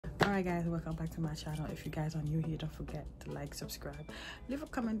Alright guys, welcome back to my channel. If you guys are new here, don't forget to like, subscribe, leave a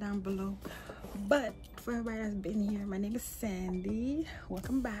comment down below. But for everybody that's been here, my name is Sandy.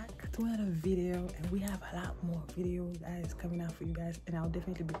 Welcome back to another video, and we have a lot more videos guys coming out for you guys, and I'll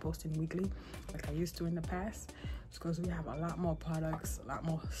definitely be posting weekly like I used to in the past, because we have a lot more products, a lot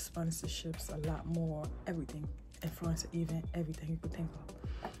more sponsorships, a lot more everything, influencer event, everything you could think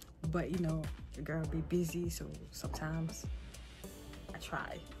of. But you know, the girl be busy, so sometimes I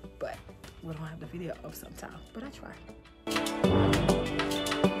try, but we don't have the video up sometimes, but I try.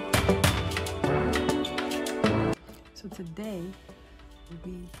 So today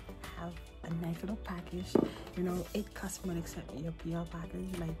we have a nice little package. You know, iTCosmetics sent me a PR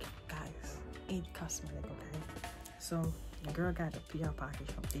package. Like guys, iTCosmetics, okay? So the girl got the PR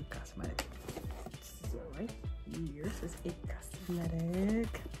package from iTCosmetics. So right here says iTCosmetics.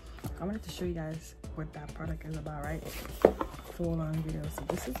 I wanted to show you guys what that product is about, right? Full on video. So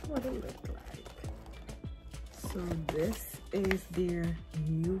this is what it looked like. So this is their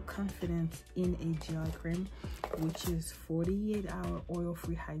new Confidence in a Gel Cream, which is 48-hour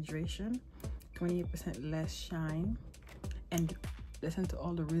oil-free hydration, 28% less shine, and listen to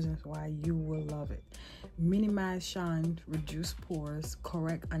all the reasons why you will love it. Minimize shine, reduce pores,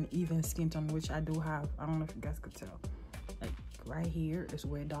 correct uneven skin tone, which I do have. I don't know if you guys could tell. Like right here is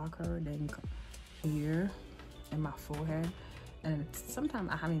way darker than here in my forehead. And sometimes,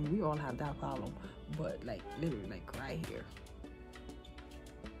 I mean, we all have that problem, but like literally like right here.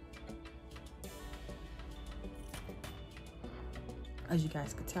 As you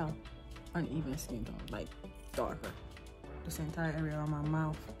guys could tell, uneven skin tone, like darker. This entire area on my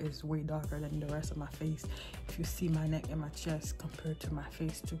mouth is way darker than the rest of my face. If you see my neck and my chest compared to my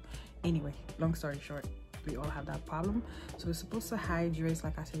face too. Anyway, long story short, we all have that problem. So it's supposed to hydrate,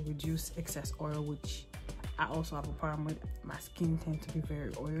 like I said, reduce excess oil, which I also have a problem with. My skin tends to be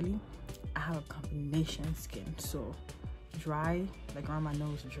very oily. I have a combination skin, so dry, like around my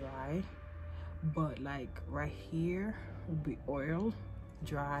nose dry, but like right here will be oil,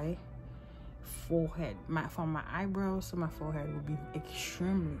 dry. Forehead, from my eyebrows to my forehead will be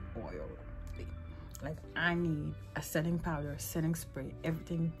extremely oily. Like I need a setting powder, setting spray,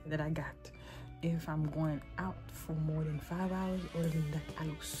 everything that I got. If I'm going out for more than 5 hours or even that, I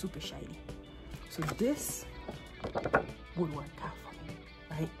look super shiny. So this would work out for me,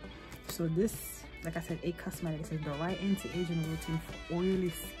 right? So this, like I said, iTCosmetics is the right anti-aging routine for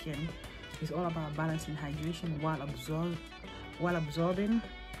oily skin. It's all about balancing hydration while absorbing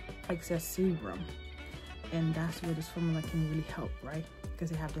excess sebum, and that's where this formula can really help, right? Because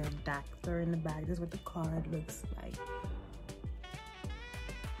they have their doctor in the back. This is what the card looks like.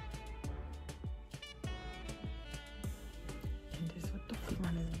 And this is what the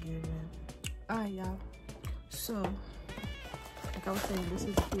front is giving. Alright y'all, so like I was saying, this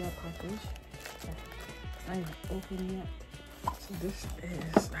is the PR package. Okay. It's not even open yet. So this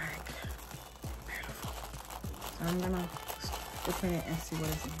is like beautiful. So I'm gonna open it and see what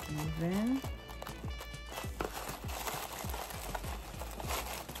it's given.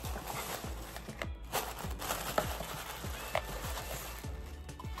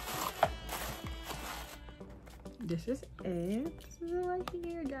 This is it. This is it right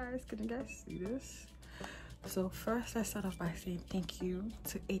here, guys. Can you guys see this? So first, let's start off by saying thank you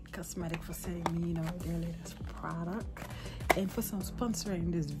to iTCosmetics for sending me, you know, their latest product, and for some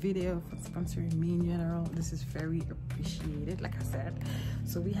sponsoring this video, for sponsoring me in general. This is very appreciated, like I said.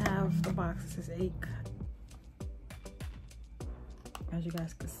 So we have the box. This is as you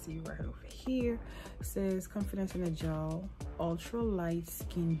guys can see right over here, it says Confidence in a Gel Ultra Light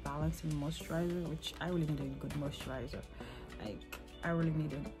Skin Balancing Moisturizer, which I really need a good moisturizer. Like I really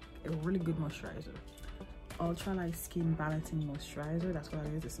need a really good moisturizer. Ultra Light Skin Balancing Moisturizer, that's what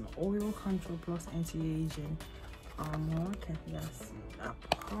it is. It's an oil control plus anti-aging armor. Can you guys see that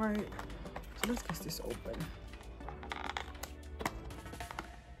part? So let's get this open.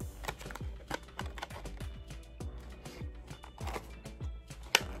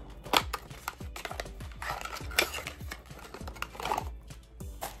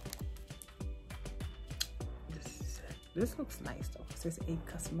 This looks nice though. It says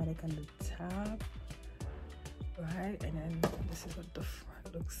iTCosmetics on the top, right? And then this is what the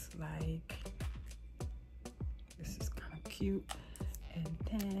front looks like. This is kind of cute. And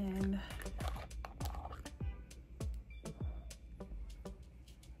then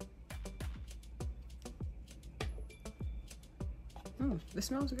this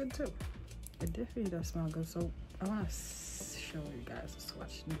smells good too. It definitely does smell good. So I want to show you guys the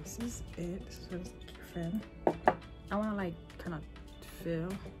swatch. This is it. This is what it's given. I want to like kind of feel.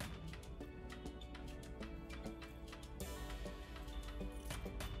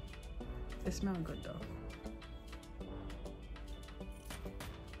 It smells good though.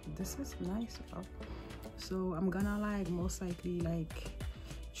 This is nice, y'all. So I'm gonna like most likely like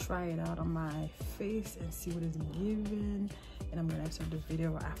try it out on my face and see what it's giving, and I'm gonna insert the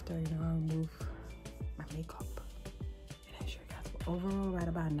video after, you know, I remove my makeup and I show you guys. But overall, right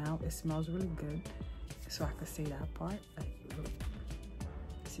about now, it smells really good. So I could say that part. Like, look,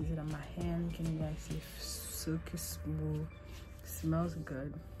 see it on my hand. Can you guys see? Silky smooth. Smells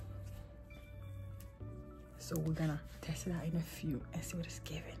good. So we're gonna test it out in a few and see what it's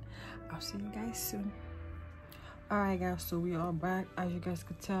giving. I'll see you guys soon. Alright guys, so we are back. As you guys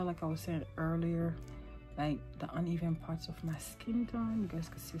could tell, like I was saying earlier, like the uneven parts of my skin tone, you guys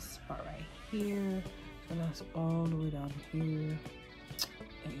could see a spot right here, so that's all the way down here,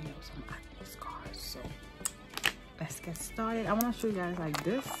 and you know, some acne scars. So let's get started. I want to show you guys like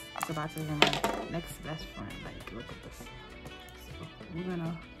this. It's about to be my next best friend. Like, look at this. So we're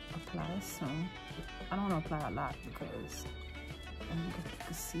gonna apply some. I don't want to apply a lot because you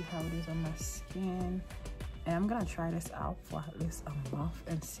can see how it is on my skin. And I'm gonna try this out for at least a month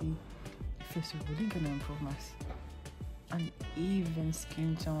and see if it's really gonna improve my uneven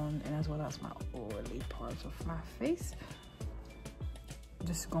skin tone and as well as my oily parts of my face.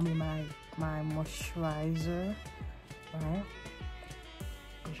 This is gonna be my moisturizer, right?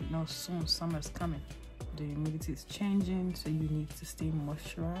 Because you know soon summer's coming. The humidity is changing, so you need to stay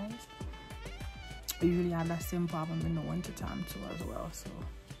moisturized. I usually have that same problem in the winter time too as well. So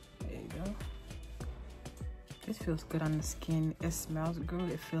there you go. It feels good on the skin. It smells good.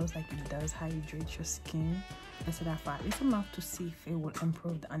 It feels like it does hydrate your skin. Let's say that for at least a month to see if it will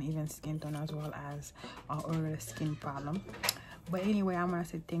improve the uneven skin tone as well as our oily skin problem. But anyway, I want to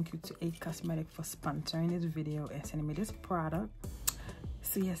say thank you to iTCosmetics for sponsoring this video and sending me this product.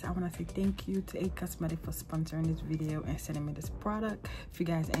 So yes, I want to say thank you to iTCosmetics for sponsoring this video and sending me this product. If you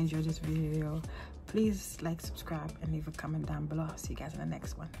guys enjoyed this video, please like, subscribe, and leave a comment down below. I'll see you guys in the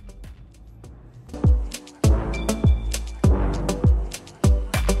next one.